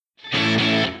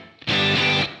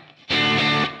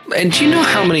And do you know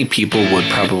how many people would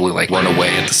probably like run away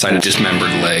at the sight of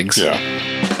dismembered legs? Yeah.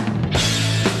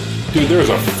 Dude, there's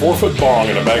a 4-foot bong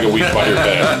and a bag of wheat by your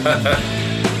bed.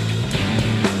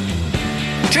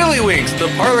 Tiddlywinks, the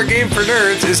parlor game for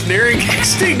nerds, is nearing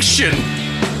extinction.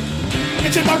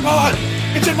 It's in my pot!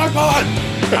 It's in my pot!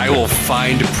 I will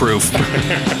find proof.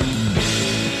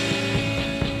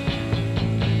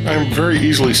 I'm very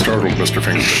easily startled, Mr.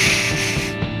 Fingerman.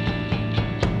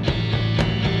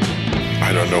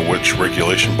 I don't know which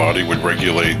regulation body would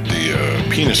regulate the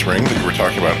penis ring that you were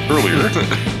talking about earlier.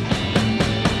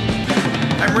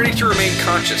 I'm ready to remain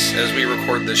conscious as we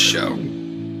record this show.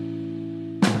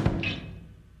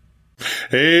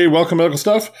 Hey, welcome to Medical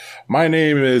Stuff. My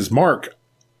name is Mark.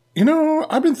 You know,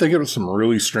 I've been thinking of some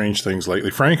really strange things lately,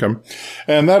 Frankum.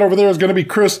 And that over there is going to be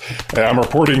Chris. I'm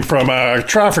reporting from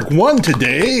Traffic 1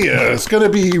 today. It's going to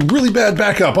be really bad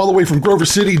backup all the way from Grover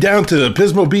City down to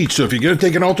Pismo Beach. So if you're going to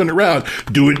take an alternate route,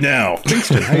 do it now.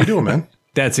 Kingston, how you doing, man?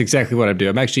 That's exactly what I'm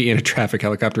doing. I'm actually in a traffic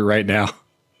helicopter right now.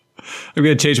 I'm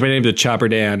going to change my name to Chopper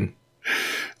Dan.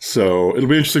 So it'll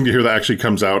be interesting to hear that actually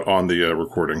comes out on the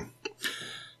recording.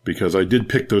 Because I did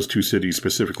pick those two cities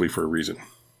specifically for a reason.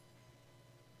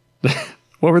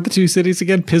 What were the two cities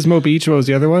again? Pismo Beach. What was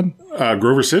the other one?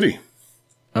 Grover City.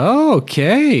 Oh,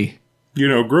 okay. You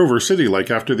know, Grover City,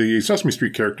 like after the Sesame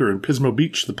Street character in Pismo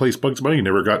Beach, the place Bugs Bunny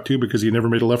never got to because he never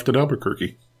made a left at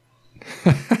Albuquerque.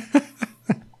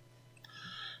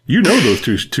 You know those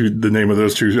two, the name of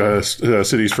those two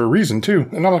cities for a reason too,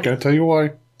 and I'm not going to tell you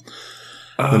why.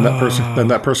 Then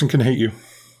that person can hate you.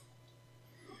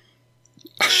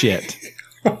 Shit.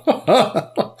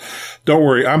 Don't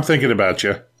worry, I'm thinking about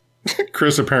you.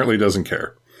 Chris apparently doesn't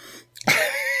care.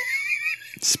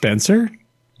 Spencer?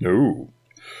 No.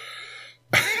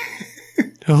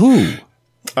 Who?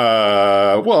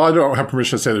 Well, I don't have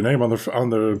permission to say their name on the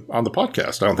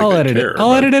podcast. I don't think I'll edit care. it.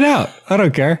 I'll edit it out. I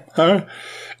don't care.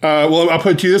 Well, I'll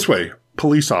put it to you this way: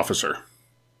 police officer.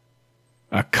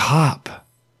 A cop.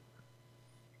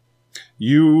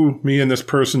 You, me, and this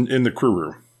person in the crew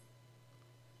room.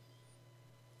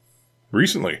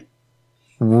 Recently?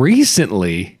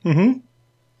 Mm-hmm.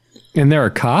 And they're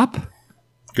a cop?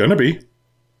 Gonna be.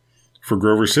 For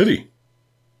Grover City.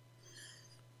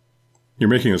 You're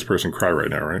making this person cry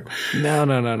right now, right?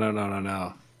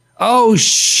 No. Oh,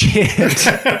 shit.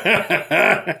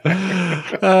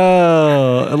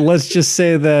 Oh, let's just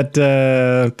say that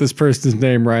this person's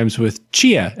name rhymes with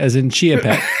Chia, as in Chia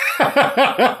Pet.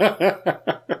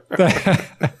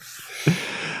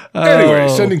 Anyway,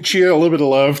 sending Chia a little bit of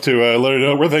love to let her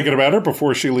know we're thinking about her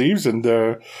before she leaves. And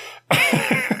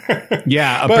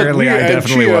yeah, apparently I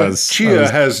definitely was. Chia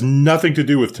has nothing to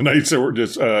do with tonight's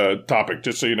topic,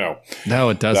 just so you know. No,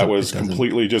 it doesn't. That was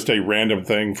completely just a random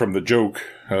thing from the joke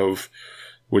of,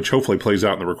 which hopefully plays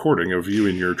out in the recording of you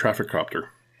and your traffic copter.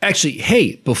 Actually,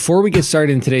 hey, before we get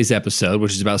started in today's episode,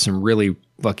 which is about some really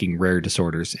fucking rare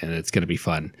disorders, and it's going to be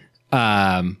fun.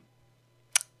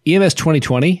 EMS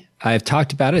 2020, I've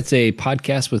talked about it. It's a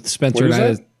podcast with Spencer and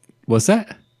I. What's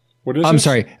that? What is I'm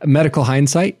sorry, Medical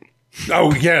Hindsight.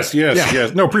 Oh, yes.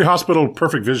 No, pre-hospital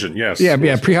perfect vision, yes. Yeah,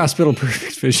 pre-hospital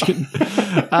perfect vision.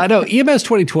 No, EMS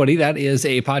 2020, that is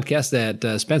a podcast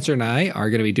that Spencer and I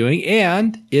are going to be doing,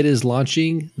 and it is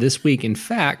launching this week. In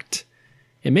fact,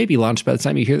 it may be launched by the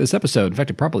time you hear this episode. In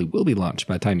fact, it probably will be launched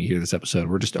by the time you hear this episode.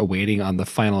 We're just awaiting on the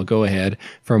final go-ahead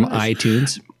from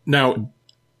iTunes. Now,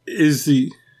 is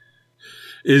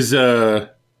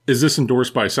this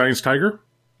endorsed by Science Tiger?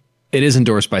 It is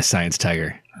endorsed by Science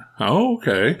Tiger. Oh,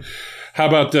 okay. How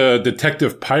about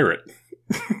Detective Pirate?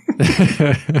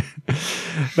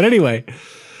 But anyway,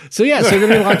 so we're going to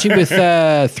be launching with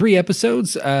 3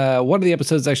 episodes. One of the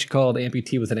episodes is actually called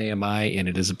Amputee with an AMI, and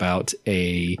it is about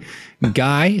a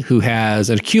guy who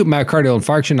has an acute myocardial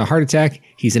infarction, a heart attack.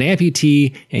 He's an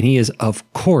amputee, and he is,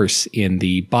 of course, in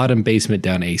the bottom basement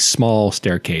down a small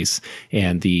staircase.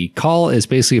 And the call is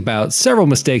basically about several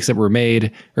mistakes that were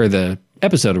made, or the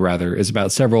episode rather is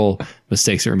about several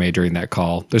mistakes that were made during that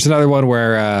call. There's another one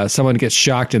where someone gets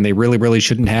shocked and they really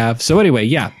shouldn't have. So anyway,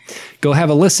 yeah, go have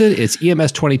a listen. It's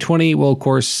EMS 2020. Well, of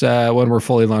course, when we're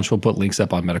fully launched, we'll put links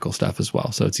up on Medical Stuff as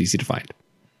well. So it's easy to find.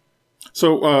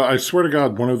 So I swear to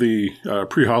God, one of the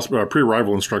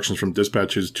pre-arrival instructions from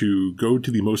dispatch is to go to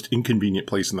the most inconvenient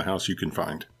place in the house you can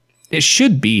find. It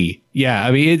should be. Yeah. I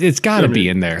mean, it's got to be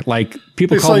in there. Like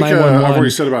people it's call like, 911, I've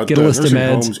already said about get a list of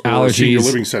meds, homes or allergies. senior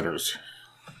living centers.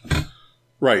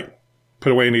 Right.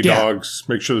 Put away any dogs.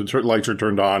 Make sure the lights are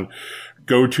turned on.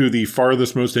 Go to the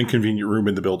farthest, most inconvenient room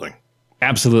in the building.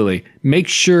 Absolutely. Make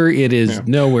sure it is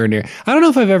nowhere near. I don't know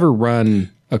if I've ever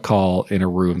run a call in a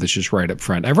room that's just right up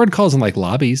front. I've run calls in like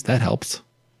lobbies. That helps.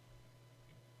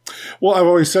 Well, I've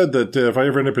always said that if I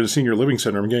ever end up in a senior living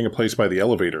center, I'm getting a place by the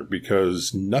elevator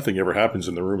because nothing ever happens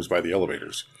in the rooms by the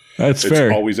elevators. That's fair.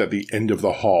 It's always at the end of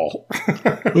the hall.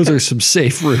 Those are some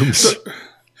safe rooms.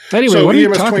 Anyway, So what are you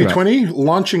EMS talking about? 2020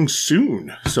 launching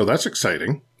soon. So that's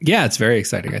exciting. Yeah, it's very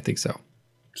exciting. I think so.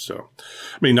 So,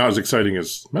 I mean, not as exciting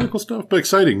as medical stuff, but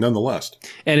exciting nonetheless.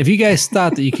 And if you guys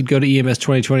thought that you could go to EMS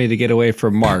 2020 to get away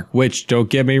from Mark, which don't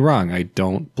get me wrong, I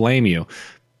don't blame you.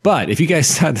 But if you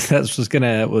guys thought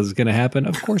that was gonna happen,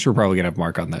 of course we're probably gonna have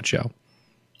Mark on that show.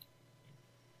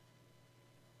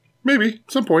 Maybe,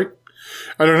 some point.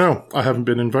 I don't know. I haven't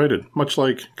been invited, much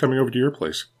like coming over to your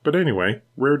place. But anyway,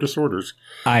 rare disorders.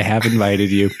 I have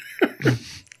invited you.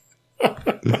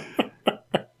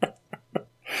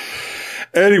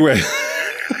 Anyway,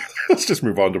 let's just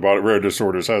move on to rare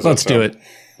disorders. How's Let's that do sound? it.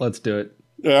 Let's do it.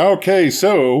 Okay,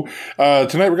 so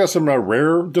tonight we got some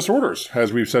rare disorders,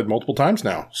 as we've said multiple times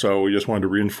now. So we just wanted to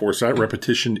reinforce that.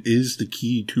 Repetition is the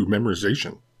key to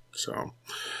memorization. So,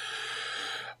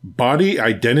 body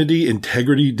identity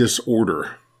integrity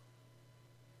disorder.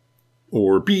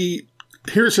 Or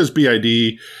here it says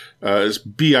BID, it's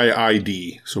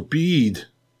BIID. So BEAD.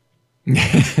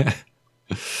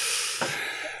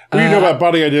 What do you know about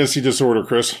body identity disorder,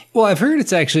 Chris? Well, I've heard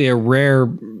it's actually a rare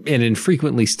and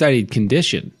infrequently studied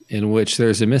condition in which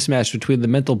there's a mismatch between the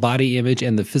mental body image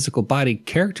and the physical body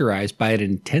characterized by an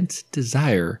intense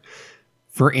desire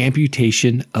for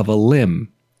amputation of a limb,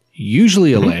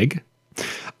 usually a leg,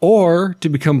 or to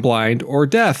become blind or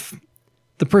deaf.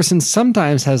 The person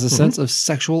sometimes has a sense of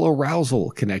sexual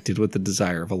arousal connected with the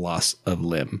desire of a loss of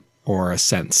limb or a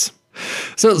sense.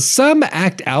 So some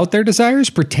act out their desires,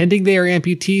 pretending they are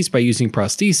amputees by using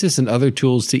prosthesis and other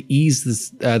tools to ease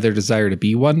their desire to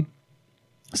be one.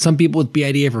 Some people with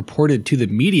BID have reported to the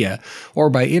media or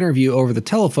by interview over the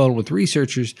telephone with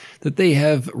researchers that they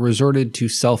have resorted to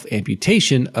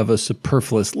self-amputation of a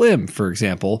superfluous limb, for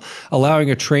example,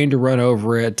 allowing a train to run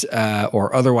over it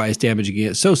or otherwise damaging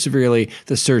it so severely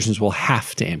the surgeons will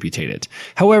have to amputate it.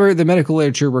 However, the medical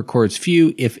literature records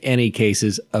few, if any,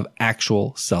 cases of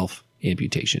actual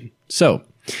self-amputation. So,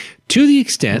 to the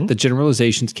extent that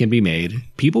generalizations can be made,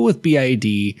 people with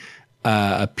BID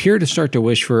appear to start to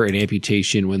wish for an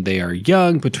amputation when they are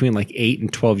young, between like 8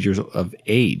 and 12 years of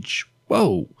age.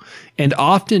 Whoa. And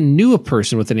often knew a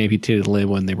person with an amputated limb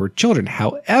when they were children.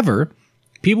 However,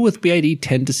 people with BID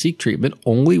tend to seek treatment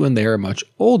only when they are much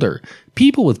older.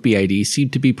 People with BID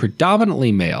seem to be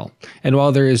predominantly male. And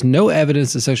while there is no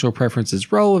evidence that sexual preference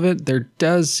is relevant, there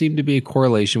does seem to be a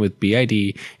correlation with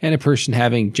BID and a person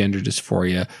having gender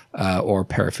dysphoria or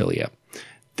paraphilia.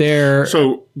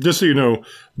 So, just so you know,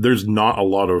 there's not a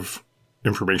lot of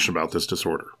information about this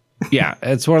disorder. Yeah,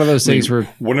 it's one of those things where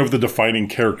one of the defining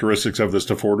characteristics of this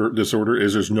disorder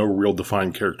is there's no real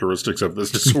defined characteristics of this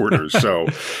disorder. So,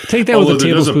 take that with a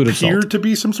tablespoon of salt. There appear to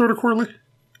be some sort of correlation.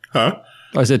 Huh?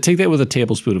 I said, take that with a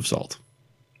tablespoon of salt.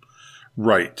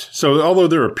 Right. So, although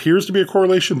there appears to be a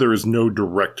correlation, there is no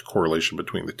direct correlation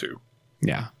between the two.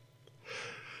 Yeah.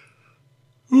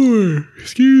 Oh,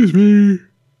 excuse me.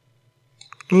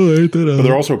 But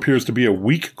there also appears to be a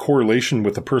weak correlation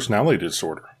with the personality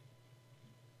disorder.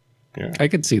 Yeah. I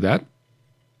could see that.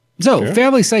 So,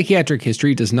 family psychiatric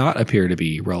history does not appear to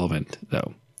be relevant,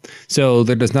 though. So,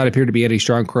 there does not appear to be any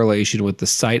strong correlation with the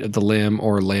site of the limb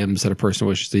or limbs that a person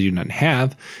wishes they do not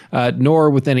have, nor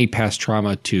with any past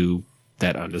trauma to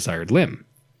that undesired limb.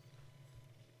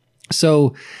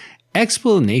 So,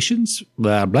 explanations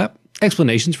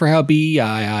for how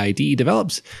BIID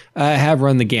develops have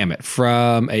run the gamut,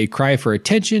 from a cry for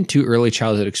attention to early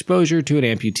childhood exposure to an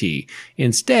amputee.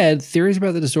 Instead, theories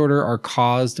about the disorder are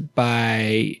caused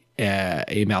by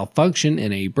a malfunction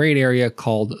in a brain area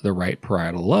called the right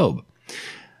parietal lobe.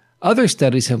 Other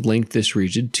studies have linked this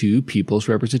region to people's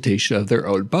representation of their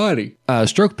own body.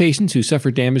 Stroke patients who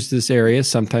suffer damage to this area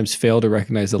sometimes fail to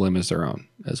recognize the limb as their own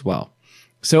as well.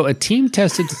 So a team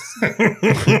tested...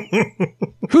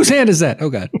 Whose hand is that? Oh,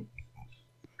 God.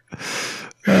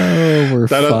 Oh, we're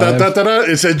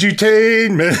It's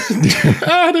edutainment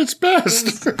at its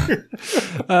best.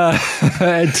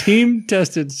 A team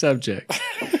tested subject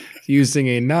using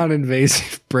a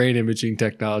non-invasive brain imaging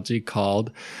technology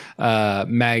called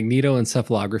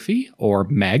magnetoencephalography, or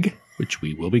MEG, which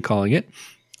we will be calling it,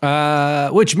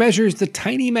 which measures the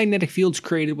tiny magnetic fields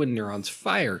created when neurons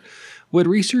fire. When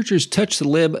researchers touched the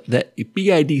limb that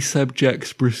BID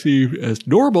subjects perceived as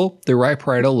normal, the right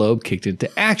parietal lobe kicked into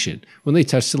action. When they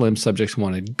touched the limb subjects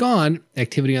wanted gone,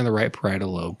 activity on the right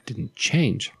parietal lobe didn't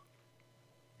change.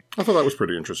 I thought that was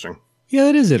pretty interesting. Yeah,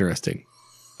 that is interesting.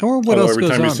 Or what else every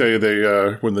goes time on? you say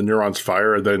when the neurons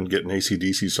fire, I then get an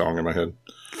AC/DC song in my head.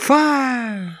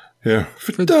 Fire! Yeah.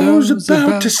 For those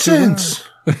about to sense,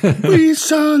 we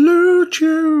salute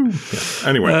you. Yeah.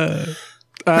 Anyway.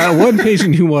 One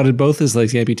patient who wanted both his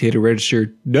legs amputated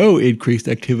registered no increased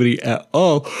activity at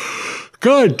all.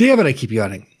 God damn it, I keep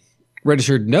yawning.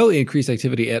 Registered no increased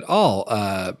activity at all.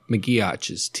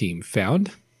 McGeoch's team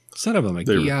found. Son of a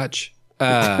McGeoch.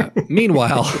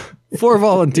 Meanwhile, 4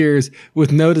 volunteers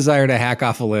with no desire to hack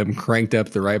off a limb cranked up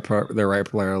their right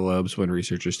palatal lobes when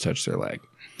researchers touched their leg.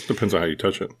 Depends on how you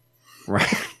touch it. Right.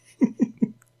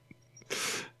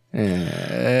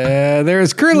 There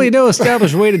is currently no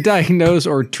established way to diagnose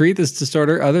or treat this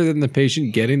disorder other than the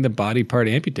patient getting the body part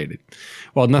amputated.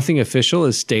 While nothing official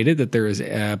is stated that there is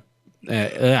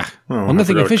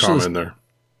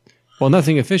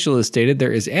nothing official is stated,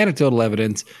 there is anecdotal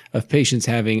evidence of patients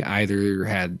having either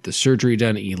had the surgery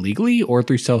done illegally or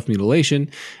through self-mutilation,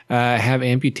 have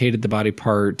amputated the body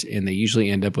part, and they usually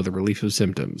end up with a relief of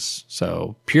symptoms.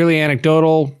 So purely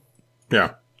anecdotal.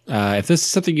 Yeah. If this is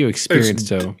something you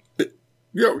experienced,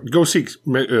 go seek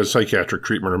psychiatric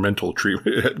treatment or mental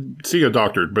treatment. See a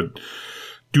doctor, but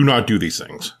do not do these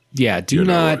things. Yeah, do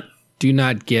not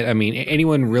get,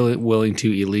 anyone really willing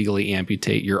to illegally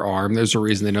amputate your arm, there's a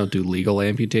reason they don't do legal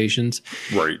amputations.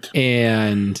 Right.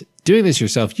 And doing this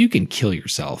yourself, you can kill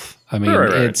yourself.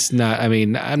 It's not,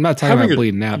 I'm not talking about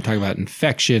bleeding out. I'm talking about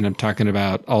infection. I'm talking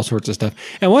about all sorts of stuff.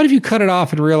 And what if you cut it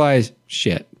off and realize,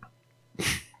 shit.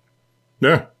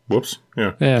 Yeah. Whoops.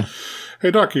 Yeah. Yeah.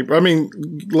 Hey, Doc,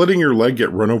 letting your leg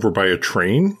get run over by a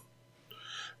train,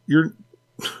 you're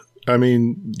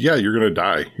going to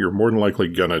die. You're more than likely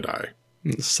going to die.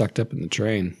 Sucked up in the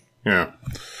train. Yeah.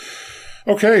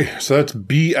 Okay, so that's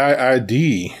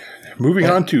BIID. Moving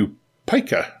on to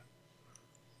pica.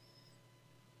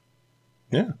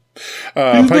 Yeah.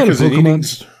 Pica's an eating...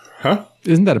 Huh?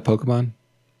 Isn't that a Pokemon?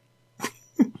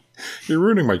 You're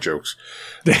ruining my jokes.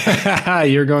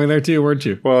 You're going there too, weren't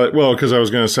you? Well, because I was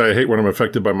going to say I hate when I'm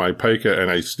affected by my pica and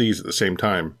I sneeze at the same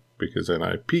time because then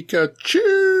I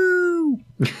Pikachu.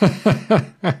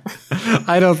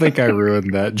 I don't think I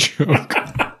ruined that joke.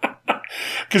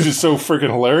 Because it's so freaking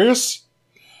hilarious?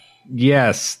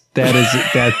 Yes,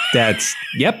 that's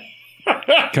yep.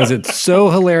 Because it's so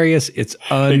hilarious, it's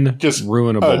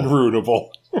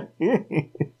unruinable.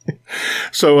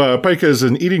 So, pica is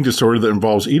an eating disorder that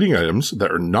involves eating items that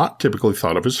are not typically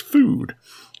thought of as food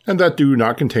and that do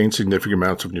not contain significant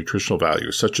amounts of nutritional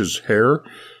value, such as hair,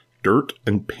 dirt,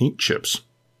 and paint chips.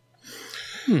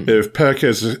 If pica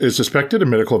is suspected, a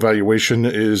medical evaluation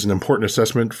is an important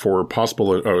assessment for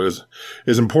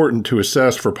is important to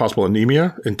assess for possible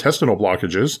anemia, intestinal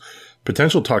blockages,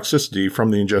 potential toxicity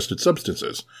from the ingested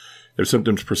substances. If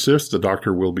symptoms persist, the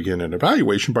doctor will begin an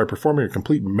evaluation by performing a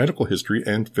complete medical history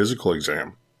and physical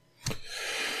exam.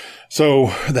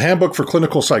 So, the Handbook for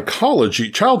Clinical Psychology,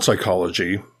 Child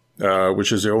Psychology,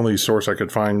 which is the only source I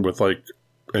could find with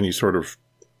any sort of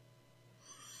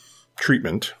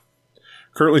treatment,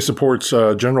 currently supports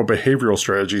general behavioral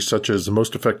strategies such as the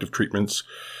most effective treatments,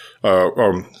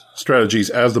 strategies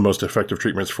as the most effective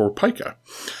treatments for pica.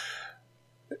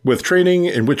 With training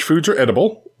in which foods are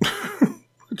edible,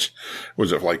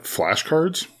 was it like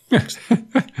flashcards?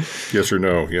 Yes or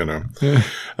no,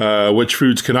 which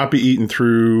foods cannot be eaten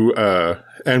through,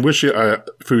 and which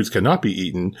foods cannot be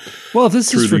eaten. Well, if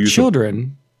this is for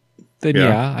children, then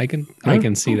I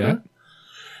can see that.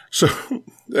 So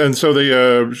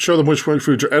they show them which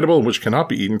foods are edible and which cannot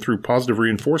be eaten through positive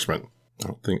reinforcement.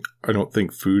 I don't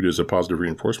think food is a positive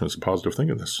reinforcement. It's a positive thing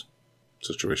in this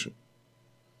situation.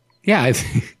 Yeah, I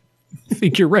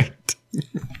think you're right.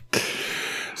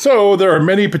 So there are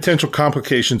many potential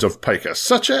complications of pica,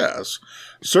 such as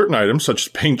certain items, such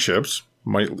as paint chips,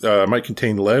 might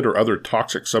contain lead or other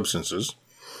toxic substances,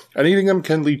 and eating them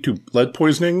can lead to lead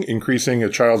poisoning, increasing a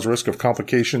child's risk of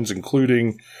complications,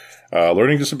 including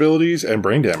learning disabilities and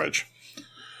brain damage.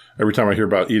 Every time I hear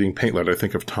about eating paint lead, I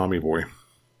think of Tommy Boy.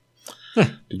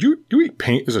 Did you eat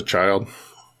paint as a child?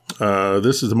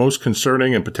 This is the most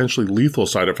concerning and potentially lethal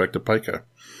side effect of pica.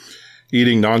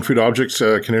 Eating non-food objects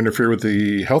can interfere with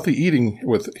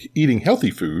eating healthy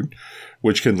food,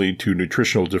 which can lead to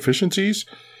nutritional deficiencies.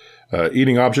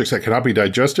 Eating objects that cannot be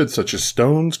digested, such as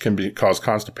stones, can cause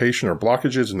constipation or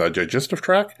blockages in the digestive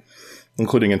tract,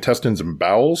 including intestines and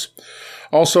bowels.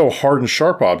 Also, hard and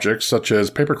sharp objects, such as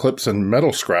paper clips and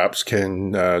metal scraps,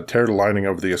 can tear the lining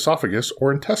of the esophagus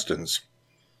or intestines.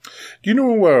 Do you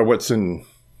know what's in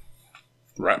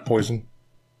rat poison?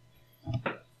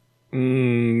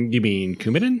 You mean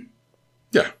Coumadin?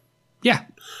 Yeah. Yeah.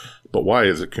 But why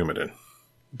is it Coumadin?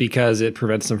 Because it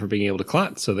prevents them from being able to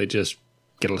clot, so they just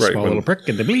Get a Right, small when- little prick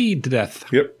and they bleed to death.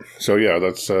 Yep. So yeah,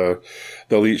 that's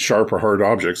they'll eat sharp or hard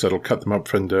objects that'll cut them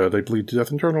up, and they bleed to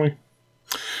death internally.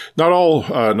 Not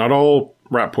all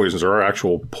rat poisons are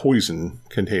actual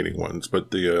poison-containing ones,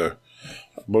 but the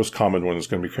most common one is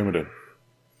going to be Coumadin.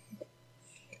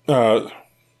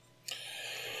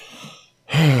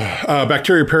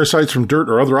 Bacteria parasites from dirt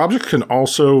or other objects can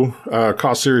also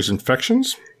cause serious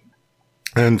infections.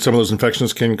 And some of those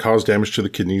infections can cause damage to the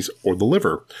kidneys or the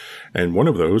liver. And one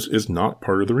of those is not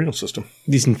part of the renal system.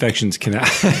 These infections can,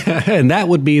 and that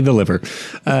would be the liver.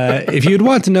 If you'd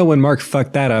want to know when Mark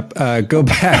fucked that up, go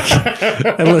back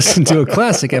and listen to a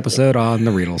classic episode on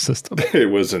the renal system. It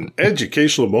was an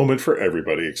educational moment for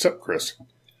everybody except Chris.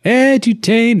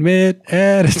 Edutainment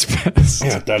at its best.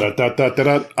 Yeah,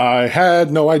 da-da-da-da-da-da. I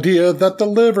had no idea that the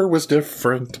liver was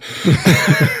different.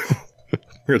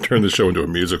 We're going to turn the show into a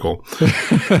musical.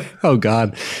 Oh,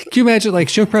 God. Can you imagine, like,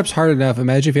 show prep's hard enough.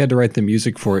 Imagine if you had to write the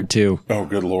music for it, too. Oh,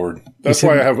 good Lord. That's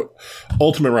why I have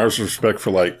ultimate respect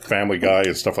for, like, Family Guy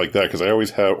and stuff like that, because I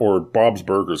always have, or Bob's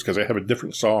Burgers, because I have a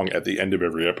different song at the end of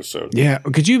every episode. Yeah.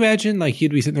 Could you imagine, like,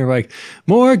 you'd be sitting there like,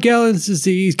 Morgellons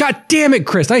disease. God damn it,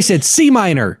 Chris. I said C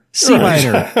minor. C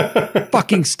minor.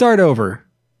 Fucking start over.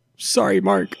 Sorry,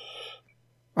 Mark.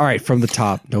 All right, from the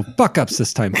top. No fuck-ups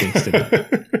this time, Kingston.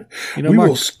 You know, We Mark,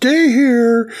 will stay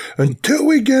here until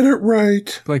we get it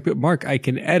right. like, but Mark, I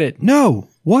can edit. No,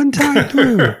 one time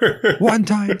through. One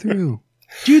time through.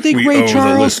 Do you think We owe Ray the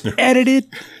Charles listener. edited?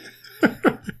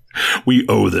 We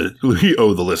owe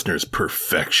the listeners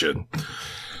perfection.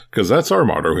 Because that's our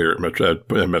motto here at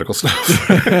Medical Stuff.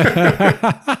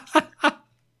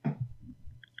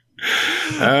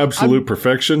 Absolute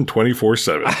perfection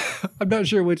 24/7. I'm not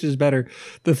sure which is better.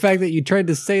 The fact that you tried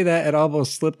to say that and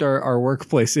almost slipped our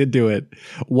workplace into it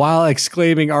while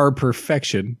exclaiming our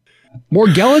perfection.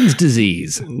 Morgellons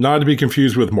disease. Not to be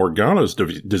confused with Morgana's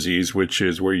disease, which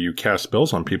is where you cast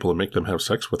spells on people and make them have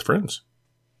sex with friends.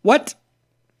 What?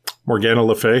 Morgana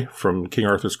Le Fay from King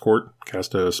Arthur's court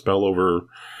cast a spell over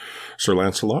Sir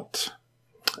Lancelot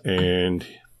and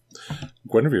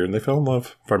Guinevere, and they fell in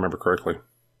love, if I remember correctly.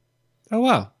 Oh,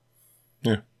 wow.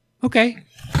 Yeah. Okay.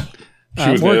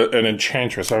 She was Mor- an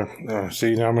enchantress.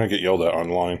 See, now I'm going to get yelled at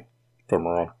online if I'm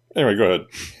wrong. Anyway, go ahead.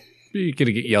 You're going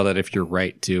to get yelled at if you're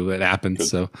right, too. It happens. Good.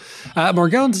 So,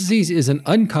 Morgellons disease is an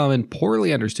uncommon,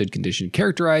 poorly understood condition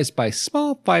characterized by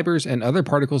small fibers and other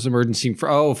particles emerging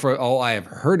I have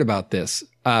heard about this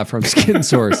from skin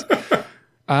sores.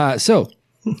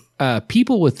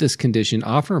 People with this condition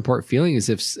often report feeling as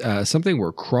if something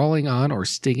were crawling on or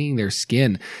stinging their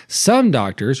skin. Some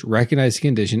doctors recognize the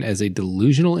condition as a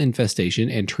delusional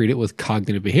infestation and treat it with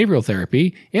cognitive behavioral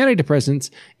therapy, antidepressants,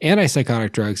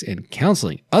 antipsychotic drugs, and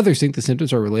counseling. Others think the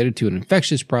symptoms are related to an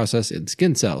infectious process in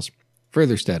skin cells.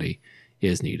 Further study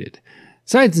is needed.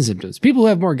 Signs and symptoms. People who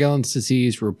have Morgellons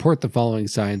disease report the following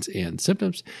signs and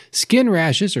symptoms. Skin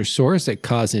rashes or sores that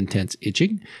cause intense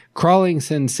itching, crawling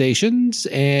sensations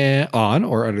on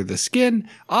or under the skin,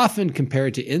 often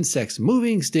compared to insects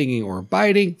moving, stinging, or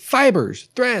biting, fibers,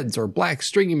 threads, or black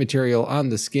stringy material on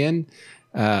the skin,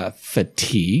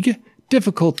 fatigue,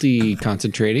 difficulty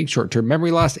concentrating, short-term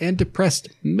memory loss, and depressed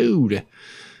mood.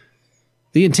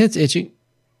 The intense itching.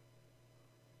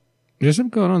 There's something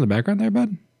going on in the background there,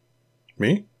 bud?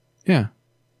 Me? Yeah.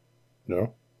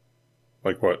 No.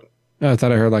 Like what? Oh, I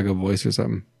thought I heard like a voice or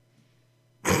something.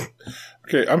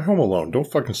 Okay, I'm home alone.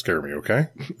 Don't fucking scare me, okay?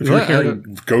 If you're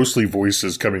hearing ghostly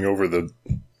voices coming over the...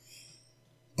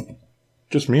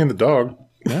 Just me and the dog.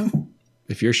 No,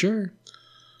 if you're sure.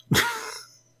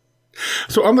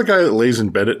 So I'm the guy that lays in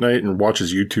bed at night and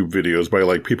watches YouTube videos by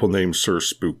like people named Sir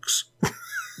Spooks.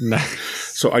 Nice.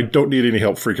 So I don't need any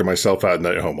help freaking myself out at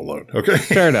night home alone, okay?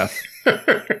 Fair enough. All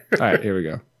right, here we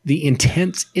go. The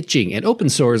intense itching and open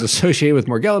sores associated with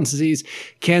Morgellons disease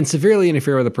can severely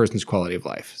interfere with a person's quality of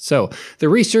life. So the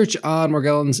research on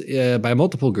Morgellons by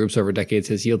multiple groups over decades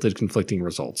has yielded conflicting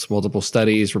results. Multiple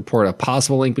studies report a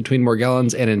possible link between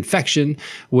Morgellons and infection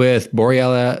with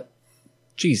Borrelia.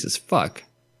 Jesus, fuck.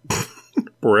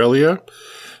 Borrelia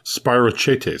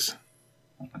spirochetes.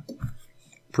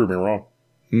 Prove me wrong.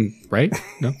 Right?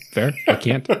 No, fair. I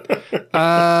can't.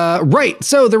 Right.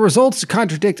 So the results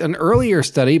contradict an earlier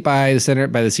study by the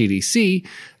CDC,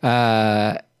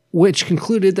 which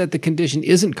concluded that the condition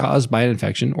isn't caused by an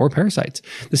infection or parasites.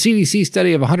 The CDC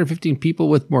study of 115 people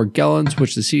with Morgellons,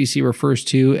 which the CDC refers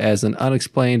to as an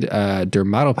unexplained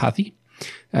dermatopathy,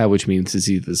 which means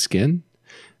disease of the skin,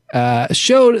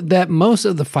 showed that most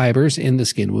of the fibers in the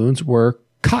skin wounds were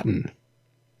cotton.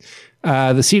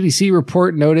 The CDC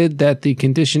report noted that the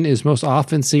condition is most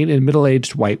often seen in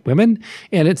middle-aged white women,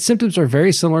 and its symptoms are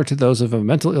very similar to those of a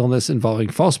mental illness involving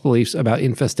false beliefs about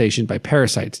infestation by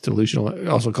parasites,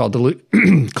 also called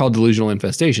delusional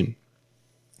infestation.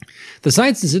 The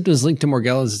signs and symptoms linked to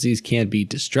Morgellons disease can be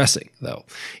distressing, though.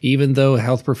 Even though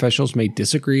health professionals may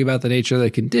disagree about the nature of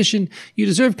the condition, you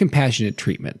deserve compassionate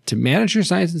treatment. To manage your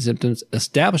signs and symptoms,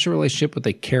 establish a relationship with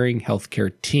a caring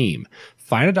healthcare team.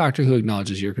 Find a doctor who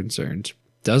acknowledges your concerns,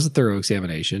 does a thorough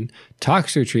examination,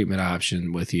 talks through treatment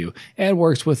option with you, and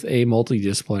works with a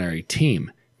multidisciplinary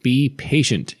team. Be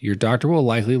patient. Your doctor will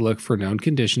likely look for known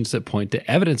conditions that point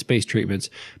to evidence-based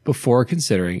treatments before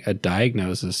considering a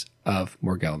diagnosis of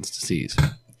Morgellons disease.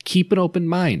 Keep an open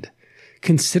mind.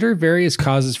 Consider various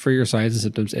causes for your signs and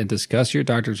symptoms and discuss your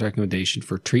doctor's recommendation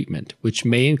for treatment, which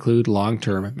may include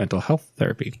long-term mental health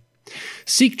therapy.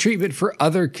 Seek treatment for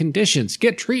other conditions.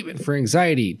 Get treatment for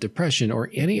anxiety, depression,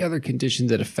 or any other condition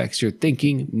that affects your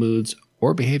thinking, moods,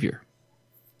 or behavior.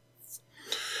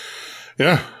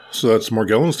 Yeah. So that's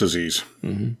Morgellons disease.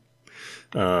 Mm-hmm.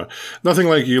 Nothing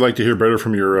like you like to hear better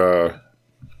from your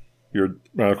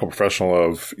medical professional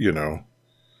of,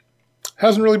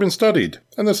 hasn't really been studied.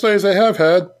 And the studies they have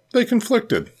had, they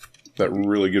conflicted. That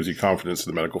really gives you confidence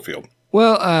in the medical field.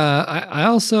 Well, I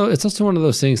also, it's also one of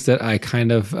those things that I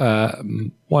kind of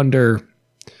wonder,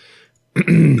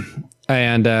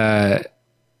 and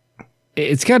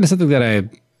it's kind of something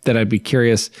that I'd be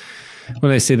curious.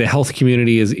 When I say the health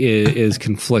community is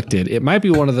conflicted, it might be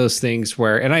one of those things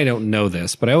where, and I don't know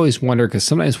this, but I always wonder because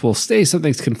sometimes we'll say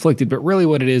something's conflicted, but really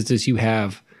what it is you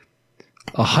have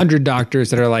 100 doctors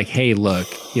that are like, hey, look,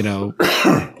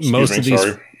 most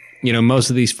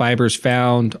of these fibers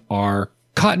found are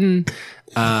cotton,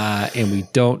 and we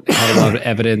don't have a lot of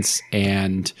evidence,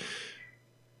 and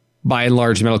by and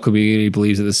large, the medical community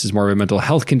believes that this is more of a mental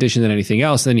health condition than anything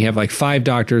else. And then you have like 5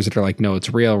 doctors that are like, no,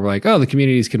 it's real. We're like, oh, the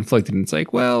community is conflicted. And it's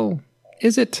like, well,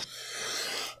 is it?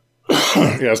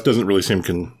 Yeah, it doesn't really seem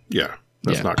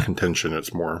that's not contention.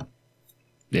 It's more,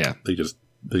 they just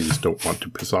don't want to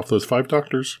piss off those 5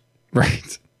 doctors.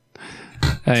 Right.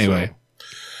 Anyway.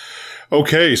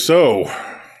 Okay, so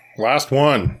last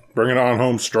one. Bring it on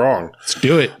home strong. Let's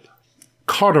do it.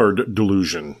 Cotard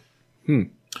delusion.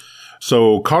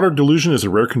 So Cotard delusion is a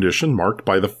rare condition marked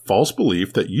by the false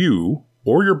belief that you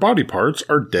or your body parts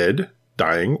are dead,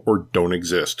 dying, or don't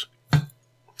exist.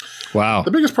 Wow. The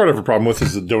biggest part I have a problem with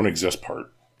is the don't exist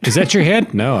part. Is that your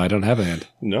hand? No, I don't have a hand.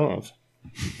 No,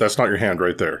 that's not your hand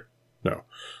right there. No.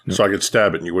 So I could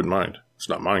stab it and you wouldn't mind. It's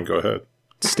not mine. Go ahead.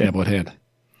 Stab what hand?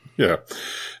 Yeah.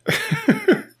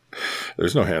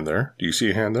 There's no hand there. Do you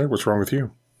see a hand there? What's wrong with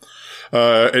you?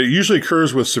 It usually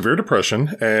occurs with severe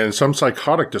depression and some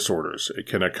psychotic disorders. It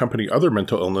can accompany other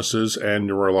mental illnesses and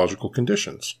neurological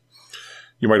conditions.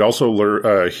 You might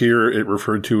also hear it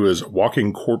referred to as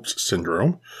walking corpse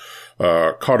syndrome,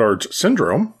 Cotard's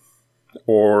syndrome,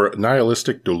 or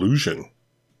nihilistic delusion.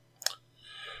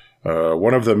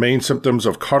 One of the main symptoms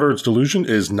of Cotard's delusion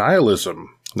is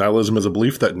nihilism. Nihilism is a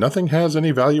belief that nothing has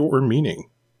any value or meaning.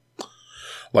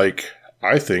 Like,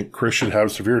 I think Chris should have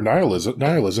severe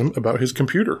nihilism about his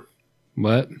computer.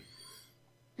 What?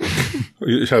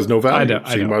 It has no value,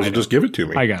 so you might as well just give it to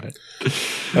me. I got it.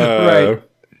 Right.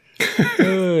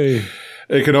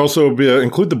 It can also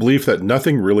include the belief that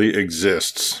nothing really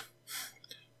exists.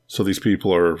 So these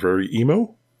people are very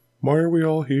emo. Why are we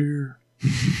all here?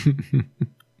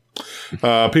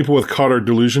 People with Cotard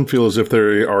delusion feel as if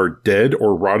they are dead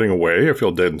or rotting away. I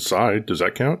feel dead inside. Does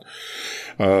that count?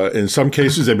 In some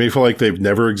cases, they may feel like they've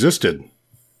never existed.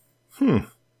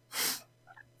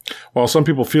 While some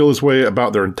people feel this way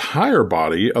about their entire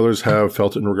body, others have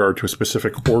felt it in regard to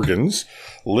specific organs,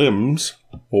 limbs,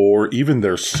 or even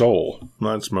their soul.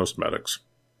 That's most medics.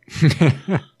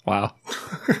 Wow.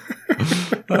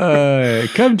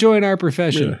 Come join our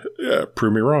profession. Yeah,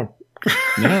 prove me wrong.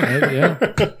 Yeah.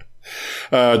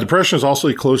 Depression is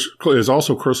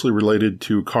also closely related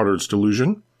to Cotard's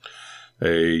delusion.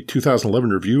 A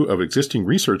 2011 review of existing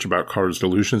research about Cotard's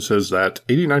delusion says that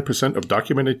 89% of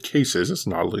documented cases, it's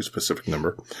not a specific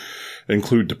number,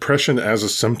 include depression as a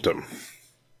symptom.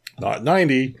 Not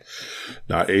 90,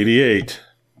 not 88,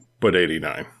 but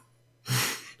 89.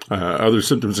 Other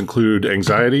symptoms include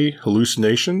anxiety,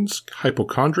 hallucinations,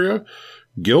 hypochondria,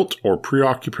 guilt, or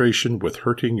preoccupation with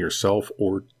hurting yourself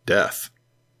or death.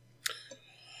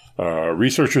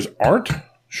 Researchers aren't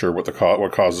sure what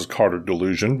causes Cotard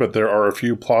delusion, but there are a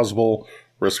few plausible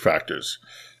risk factors.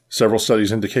 Several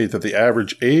studies indicate that the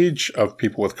average age of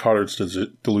people with Cotard's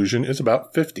delusion is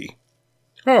about 50.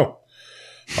 Oh,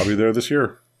 I'll be there this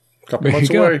year. A couple There months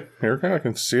you go. away. Here, I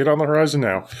can see it on the horizon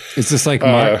now. Is this like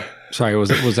my? Sorry, was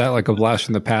that like a blast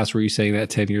from the past? Were you saying that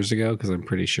 10 years ago? Because I'm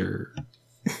pretty sure.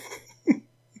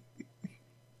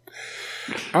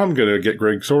 I'm going to get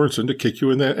Greg Sorensen to kick you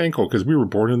in that ankle because we were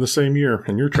born in the same year,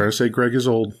 and you're trying to say Greg is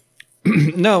old.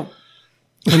 No,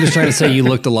 I'm just trying to say you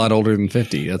looked a lot older than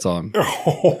 50. That's all I'm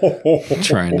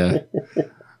trying to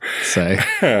say.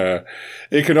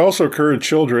 It can also occur in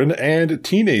children and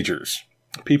teenagers.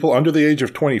 People under the age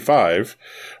of 25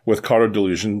 with Cotard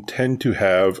delusion tend to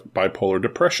have bipolar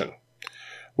depression.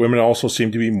 Women also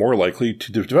seem to be more likely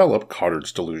to develop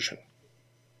Cotard's delusion.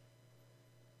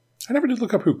 I never did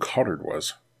look up who Cotard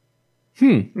was.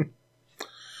 Well,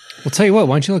 tell you what,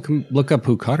 why don't you look up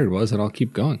who Cotard was, and I'll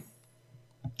keep going.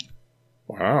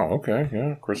 Wow, okay,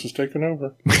 yeah, Chris is taking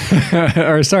over.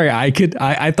 Or sorry,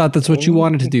 I thought that's what you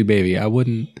wanted to do, baby. I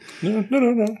wouldn't.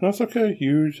 No, that's okay.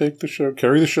 You take the show,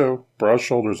 carry the show, broad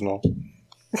shoulders and all.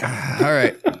 All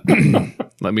right.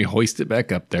 Let me hoist it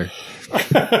back up there.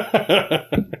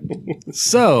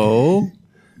 So,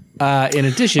 in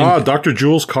addition... Dr.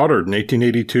 Jules Cotard in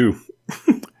 1882.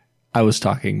 I was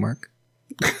talking, Mark.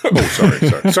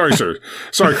 Sorry, sir.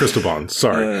 Sorry, Cristobon.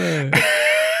 Sorry.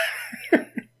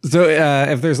 So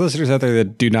if there's listeners out there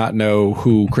that do not know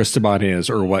who Cristobon is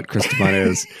or what Cristobon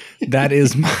is, that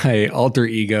is my alter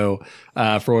ego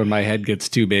for when my head gets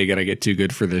too big and I get too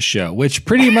good for this show, which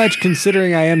pretty much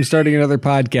considering I am starting another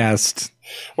podcast.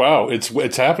 Wow, it's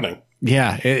happening.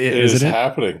 Yeah, It is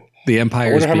happening. The Empire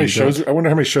I wonder how many is being built. shows. I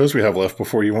wonder how many shows we have left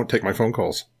before you won't take my phone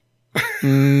calls.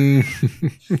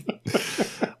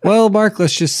 Well, Mark,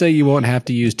 let's just say you won't have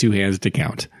to use two hands to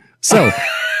count. So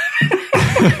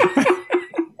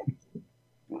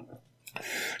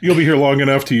You'll be here long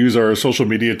enough to use our social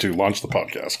media to launch the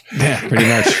podcast. yeah, pretty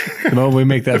much. The moment we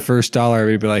make that first dollar,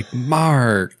 we'd be like,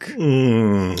 Mark.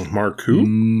 Mark who?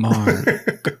 Mark.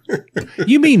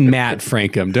 You mean Matt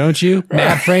Frankham, don't you?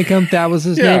 Matt Frankham, that was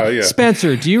his name? Yeah.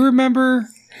 Spencer, do you remember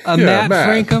Matt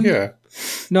Frankham? Yeah.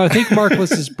 No, I think Mark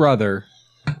was his brother.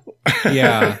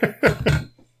 Yeah.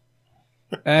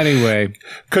 Anyway.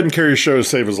 Couldn't carry a show to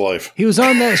save his life. He was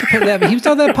on that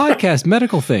podcast,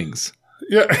 Medical Things.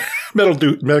 Yeah.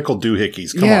 Medical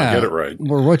doohickeys. Come on, get it right.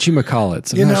 Or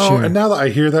whatchamacallits. You know, and now that I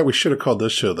hear that, we should have called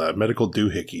this show that, Medical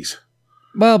Doohickeys.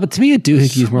 Well, but to me, a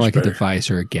doohickey is more like better. a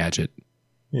device or a gadget.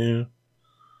 Yeah.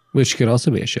 Which could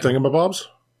also be a show. Thingamabobs?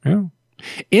 Yeah.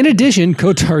 In addition,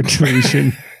 Cotard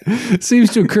delusion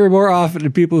seems to occur more often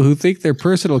in people who think their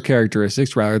personal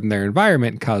characteristics rather than their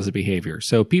environment cause the behavior.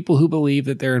 So people who believe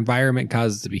that their environment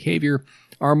causes the behavior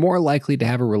are more likely to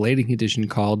have a relating condition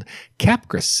called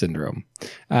Capgras syndrome.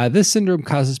 This syndrome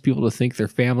causes people to think their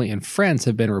family and friends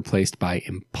have been replaced by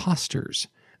imposters.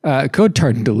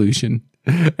 Cotard delusion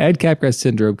and Capgras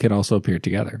syndrome can also appear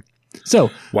together.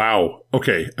 So, wow.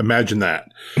 Okay. Imagine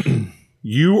that.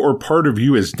 You or part of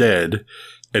you is dead,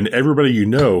 and everybody you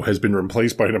know has been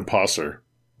replaced by an imposter.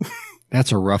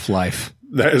 that's a rough life.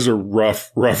 That is a rough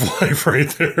life right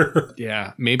there.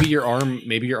 Yeah. Maybe your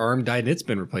arm died and it's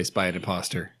been replaced by an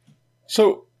imposter.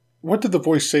 So, what did the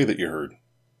voice say that you heard?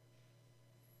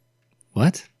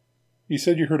 What? You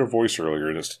said you heard a voice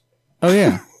earlier. Just Oh,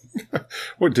 yeah.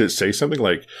 what did it say? Something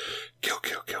like, kill,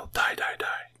 die.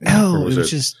 No, Or was it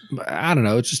was it- just, I don't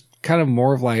know. It's just kind of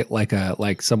more of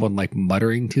like someone like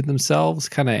muttering to themselves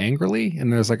kind of angrily.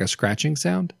 And there's like a scratching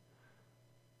sound.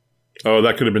 Oh,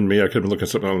 that could have been me. I could have been looking at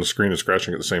something on the screen and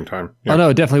scratching at the same time. Yeah. Oh, no,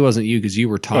 it definitely wasn't you because you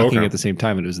were talking okay. at the same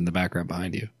time and it was in the background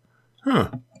behind you. Huh.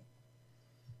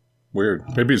 Weird.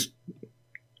 Maybe it's...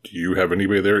 Do you have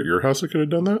anybody there at your house that could have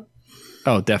done that?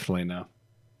 Oh, definitely no.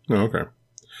 Oh, okay.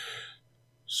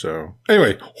 So,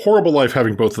 anyway, horrible life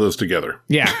having both of those together.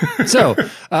 Yeah. So,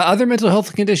 other mental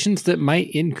health conditions that might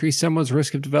increase someone's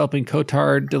risk of developing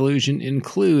Cotard delusion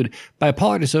include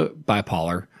bipolar disorder,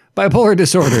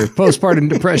 postpartum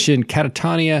depression,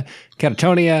 catatonia,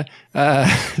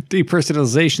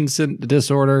 depersonalization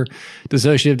disorder,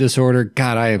 dissociative disorder.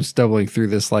 God, I am stumbling through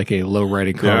this like a low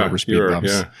riding car over speed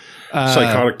bumps. Yeah.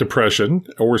 Psychotic depression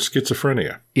or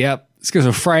schizophrenia. Yep.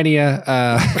 Schizophrenia.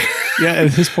 Yeah,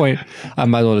 at this point, I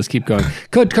might as well just keep going.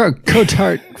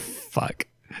 Cotard. Fuck.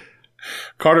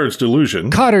 Cotard's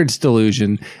delusion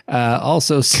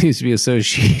also seems to be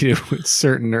associated with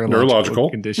certain neurological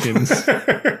conditions,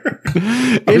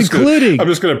 including. I'm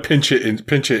just going to pinch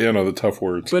it in on the tough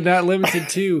words, but not limited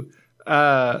to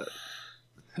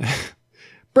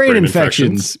brain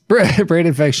infections, brain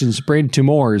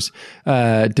tumors,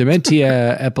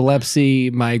 dementia, epilepsy,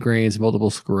 migraines, multiple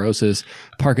sclerosis,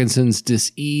 Parkinson's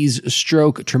disease,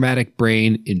 stroke, traumatic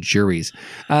brain injuries.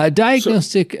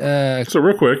 Diagnostic. So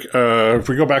real quick, if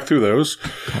we go back through those,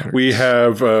 we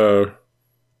have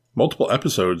multiple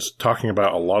episodes talking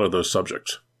about a lot of those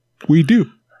subjects. We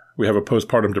do. We have a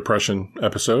postpartum depression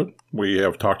episode. We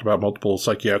have talked about multiple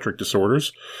psychiatric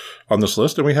disorders on this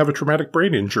list, and we have a traumatic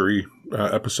brain injury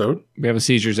episode. We have a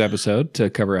seizures episode to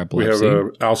cover epilepsy. We have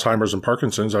Alzheimer's and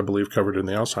Parkinson's, I believe, covered in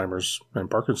the Alzheimer's and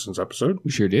Parkinson's episode. We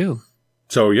sure do.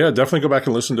 So, yeah, definitely go back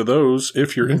and listen to those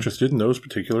if you're interested in those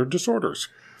particular disorders.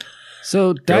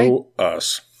 So, go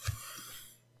us.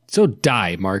 So,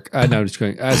 Mark. No, I'm just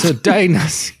going. So,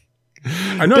 diagnosing.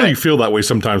 I know you feel that way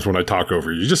sometimes when I talk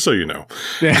over you, just so you know.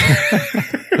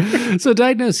 So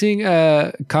diagnosing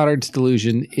Cotard's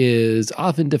delusion is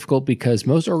often difficult because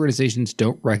most organizations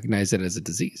don't recognize it as a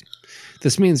disease.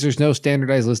 This means there's no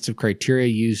standardized list of criteria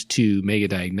used to make a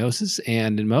diagnosis,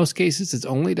 and in most cases, it's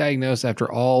only diagnosed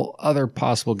after all other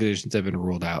possible conditions have been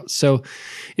ruled out. So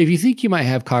if you think you might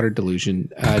have Cotard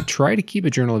delusion, try to keep a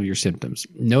journal of your symptoms,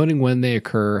 noting when they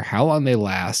occur, how long they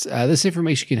last. This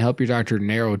information can help your doctor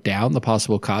narrow down the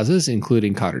possible causes,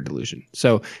 including Cotard delusion.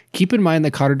 So keep in mind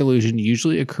that Cotard delusion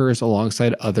usually occurs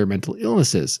alongside other mental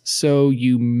illnesses, so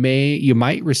you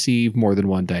might receive more than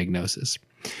one diagnosis.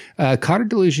 Cotard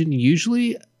delusion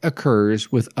usually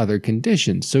occurs with other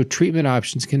conditions, so treatment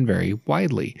options can vary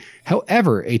widely.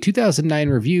 However, a 2009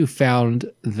 review found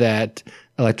that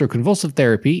electroconvulsive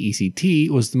therapy,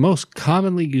 ECT, was the most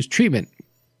commonly used treatment.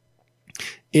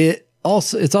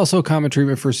 It's also a common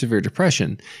treatment for severe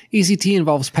depression. ECT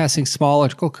involves passing small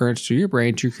electrical currents through your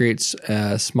brain to create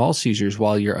small seizures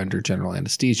while you're under general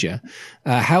anesthesia.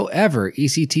 However,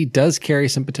 ECT does carry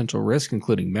some potential risk,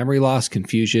 including memory loss,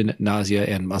 confusion, nausea,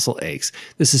 and muscle aches.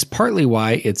 This is partly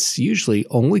why it's usually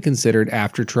only considered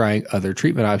after trying other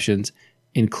treatment options,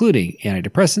 including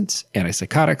antidepressants,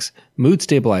 antipsychotics, mood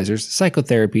stabilizers,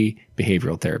 psychotherapy,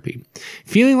 behavioral therapy.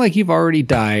 Feeling like you've already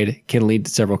died can lead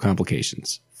to several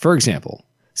complications. For example,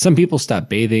 some people stop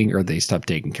bathing or they stop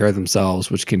taking care of themselves,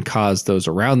 which can cause those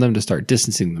around them to start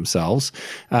distancing themselves.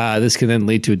 This can then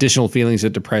lead to additional feelings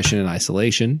of depression and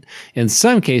isolation. In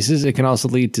some cases, it can also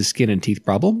lead to skin and teeth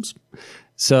problems.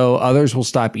 So others will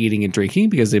stop eating and drinking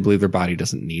because they believe their body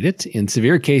doesn't need it. In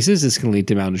severe cases, this can lead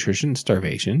to malnutrition and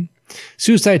starvation.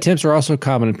 Suicide attempts are also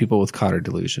common in people with Cotard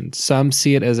delusion. Some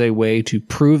see it as a way to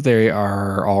prove they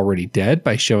are already dead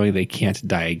by showing they can't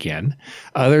die again.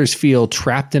 Others feel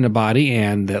trapped in a body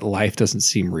and that life doesn't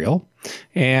seem real.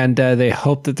 And they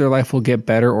hope that their life will get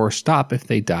better or stop if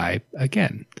they die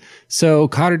again. So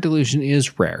Cotard delusion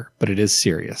is rare, but it is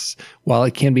serious. While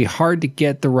it can be hard to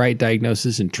get the right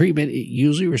diagnosis and treatment, it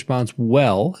usually responds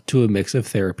well to a mix of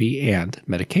therapy and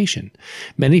medication.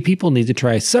 Many people need to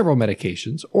try several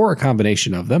medications or a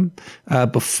combination of them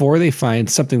before they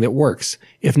find something that works.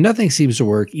 If nothing seems to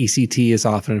work, ECT is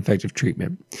often an effective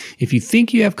treatment. If you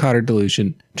think you have Cotard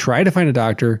delusion, try to find a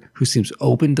doctor who seems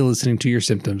open to listening to your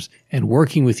symptoms and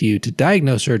working with you to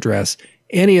diagnose or address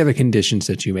any other conditions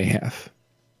that you may have.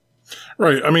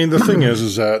 Right. I mean, the thing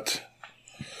is that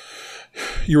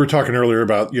you were talking earlier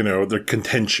about, the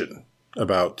contention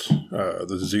about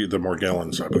the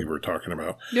Morgellons, I believe we were talking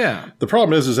about. Yeah. The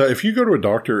problem is that if you go to a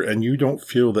doctor and you don't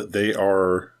feel that they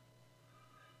are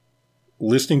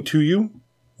listening to you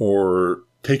or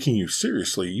taking you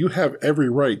seriously, you have every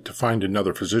right to find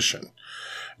another physician.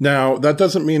 Now, that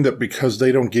doesn't mean that because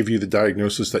they don't give you the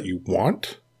diagnosis that you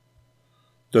want,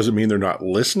 doesn't mean they're not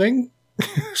listening.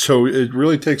 So it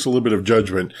really takes a little bit of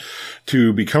judgment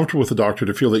to be comfortable with the doctor,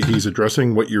 to feel that he's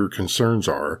addressing what your concerns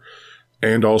are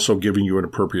and also giving you an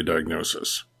appropriate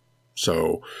diagnosis.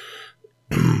 So,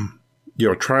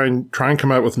 try and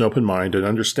come out with an open mind and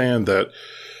understand that,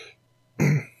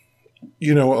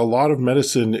 a lot of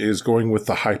medicine is going with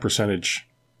the high percentage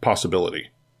possibility.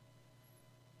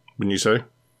 Wouldn't you say?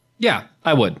 Yeah,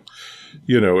 I would.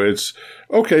 It's,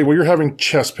 okay, well, you're having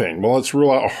chest pain. Well, let's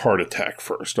rule out a heart attack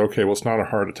first. Okay, well, it's not a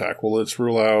heart attack. Well, let's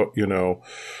rule out,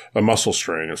 a muscle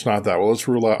strain. It's not that. Well, let's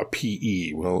rule out a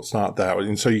PE. Well, it's not that.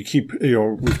 And so you keep,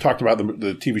 we've talked about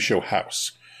the TV show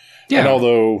House. Yeah. And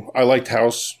although I liked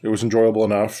House, it was enjoyable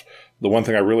enough. The one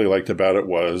thing I really liked about it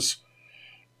was,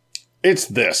 it's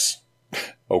this.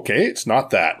 Okay, it's not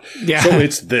that. Yeah. So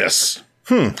it's this.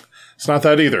 It's not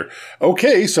that either.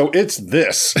 Okay, so it's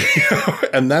this.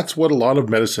 And that's what a lot of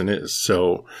medicine is.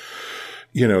 So,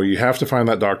 you have to find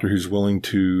that doctor who's willing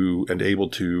to and able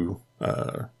to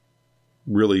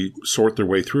really sort their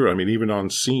way through. I mean, even on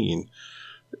scene,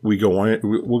 we'll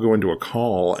go into a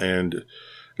call and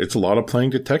it's a lot of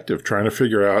playing detective, trying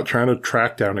to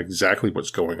track down exactly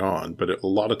what's going on. But a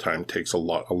lot of time takes a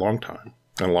long time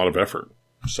and a lot of effort.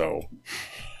 So,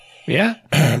 yeah,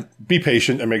 be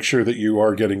patient and make sure that you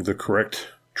are getting the correct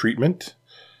treatment,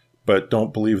 but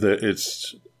don't think that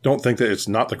it's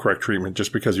not the correct treatment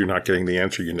just because you're not getting the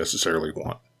answer you necessarily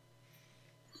want.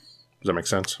 Does that make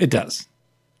sense? It does.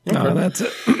 No, that's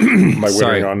it. Am I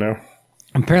Sorry. withering on now?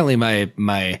 Apparently,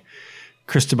 my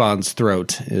Cristobal's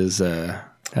throat is. Do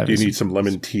you need some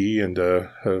lemon tea and a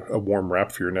warm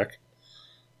wrap for your neck?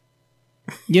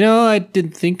 You know, I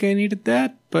didn't think I needed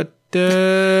that, but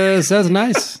sounds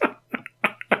nice.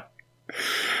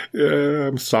 Yeah,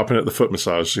 I'm stopping at the foot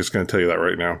massage. Just going to tell you that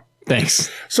right now.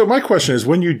 Thanks. So my question is,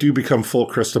 when you do become full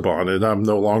Cristoban and I'm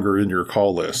no longer in your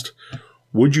call list,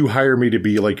 would you hire me to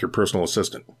be like your personal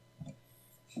assistant?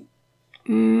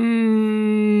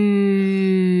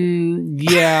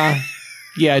 Yeah.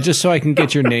 Yeah, just so I can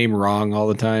get your name wrong all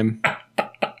the time.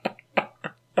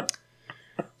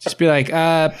 Just be like,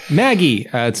 Maggie.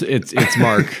 It's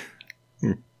Mark.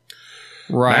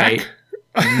 Right.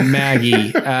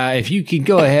 Maggie. If you could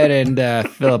go ahead and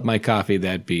fill up my coffee,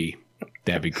 that'd be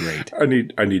great. I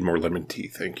need more lemon tea,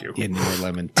 thank you. Get more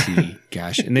lemon tea.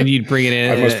 Gosh. And then you'd bring it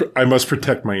in. I must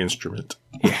protect my instrument.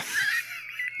 Yeah.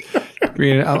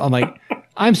 Bring it in. I'm like,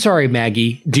 I'm sorry,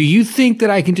 Maggie. Do you think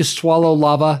that I can just swallow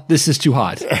lava? This is too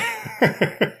hot.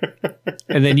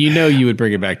 And then you would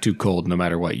bring it back too cold no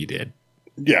matter what you did.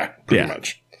 Yeah, pretty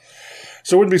much.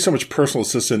 So it wouldn't be so much personal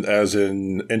assistant as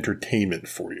in entertainment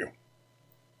for you.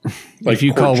 Like if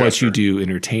you call jester. what you do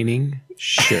entertaining,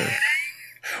 sure.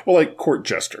 Well, like court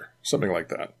jester, something like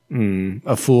that.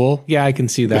 A fool? Yeah, I can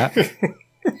see that.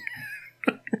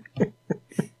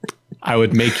 I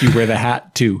would make you wear the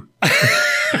hat too.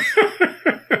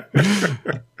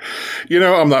 You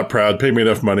know, I'm not proud. Pay me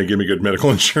enough money, give me good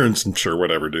medical insurance, and sure,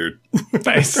 whatever, dude.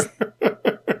 Nice.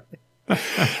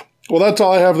 Well, that's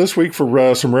all I have this week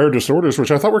for some rare disorders,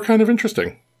 which I thought were kind of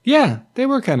interesting. Yeah, they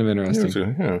were kind of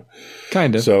interesting. Yeah.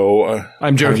 Kind of. So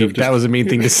I'm joking. That was a mean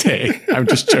thing to say. I'm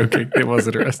just joking. It was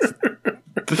interesting.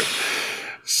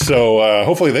 So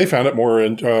hopefully they found it more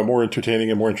entertaining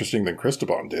and more interesting than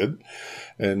Cristoban did.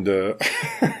 And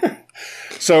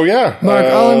so, yeah. Mark,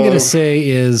 all I'm going to say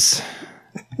is,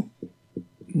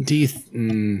 do you...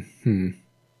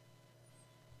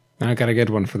 I got a good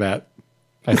one for that.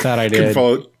 I thought I did.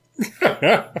 Fall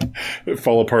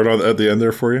apart at the end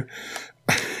there for you.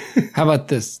 How about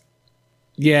this?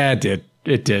 Yeah, it did.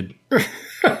 It did.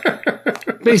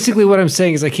 Basically, what I'm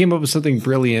saying is I came up with something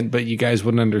brilliant, but you guys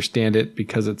wouldn't understand it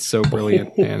because it's so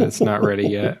brilliant and it's not ready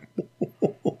yet.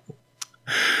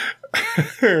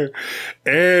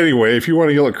 Anyway, if you want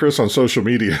to yell at Chris on social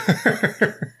media,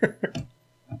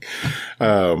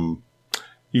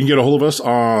 you can get a hold of us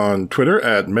on Twitter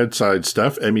at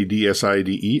MedsideStuff,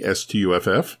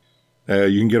 MedsideStuff.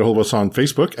 You can get a hold of us on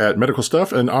Facebook at Medical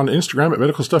Stuff and on Instagram at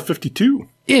MedicalStuff52.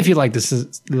 If you like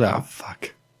this, oh,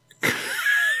 fuck.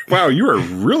 Wow, you are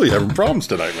really having problems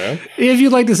tonight, man. If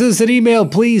you'd like to send us an email,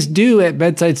 please do at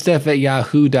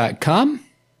bedsidestuff@yahoo.com.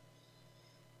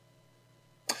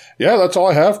 Yeah, that's all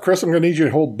I have. Chris, I'm going to need you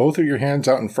to hold both of your hands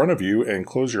out in front of you and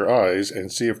close your eyes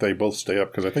and see if they both stay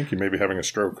up, because I think you may be having a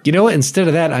stroke. You know what? Instead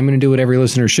of that, I'm going to do what every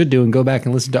listener should do and go back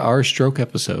and listen to our stroke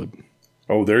episode.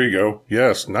 Oh, there you go.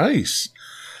 Yes, nice.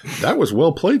 That was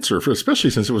well played, sir,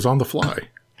 especially since it was on the fly.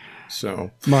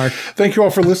 So, Mark. Thank you all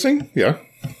for listening. Yeah.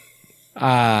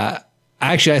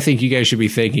 Actually, I think you guys should be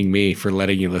thanking me for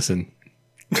letting you listen.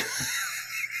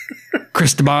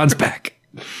 Cristoban's back.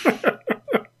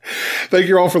 Thank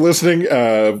you all for listening.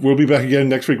 We'll be back again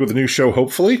next week with a new show,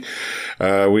 hopefully.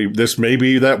 This may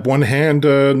be that one-hand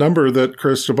number that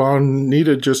Cristoban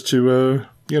needed just to,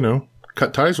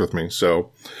 cut ties with me.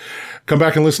 So come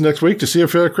back and listen next week to see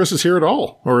if Chris is here at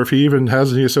all, or if he even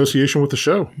has any association with the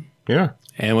show. Yeah.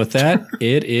 And with that,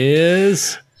 it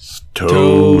is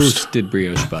Toasted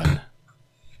brioche bun.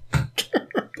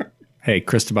 Hey,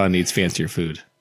 Cristoban needs fancier food.